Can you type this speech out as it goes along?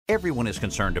Everyone is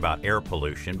concerned about air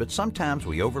pollution, but sometimes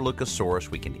we overlook a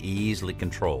source we can easily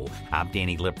control. I'm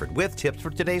Danny Lipford with tips for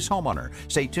today's homeowner.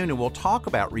 Stay tuned and we'll talk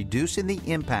about reducing the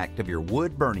impact of your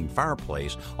wood-burning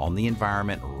fireplace on the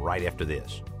environment right after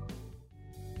this.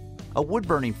 A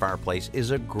wood-burning fireplace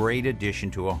is a great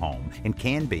addition to a home and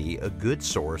can be a good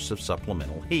source of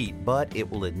supplemental heat, but it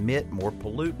will emit more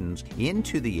pollutants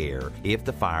into the air if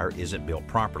the fire isn't built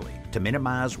properly. To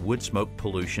minimize wood smoke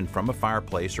pollution from a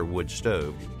fireplace or wood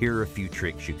stove, here are a few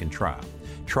tricks you can try.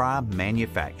 Try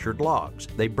manufactured logs.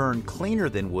 They burn cleaner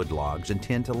than wood logs and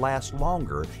tend to last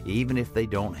longer even if they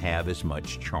don't have as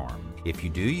much charm. If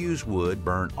you do use wood,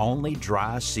 burn only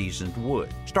dry seasoned wood.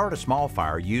 Start a small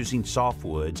fire using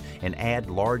softwoods and add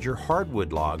larger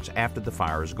hardwood logs after the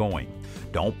fire is going.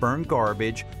 Don't burn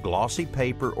garbage, glossy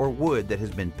paper, or wood that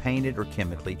has been painted or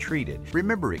chemically treated.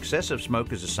 Remember, excessive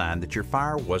smoke is a sign that your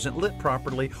fire wasn't lit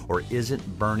properly or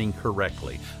isn't burning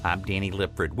correctly. I'm Danny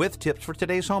Lipford with tips for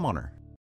today's homeowner.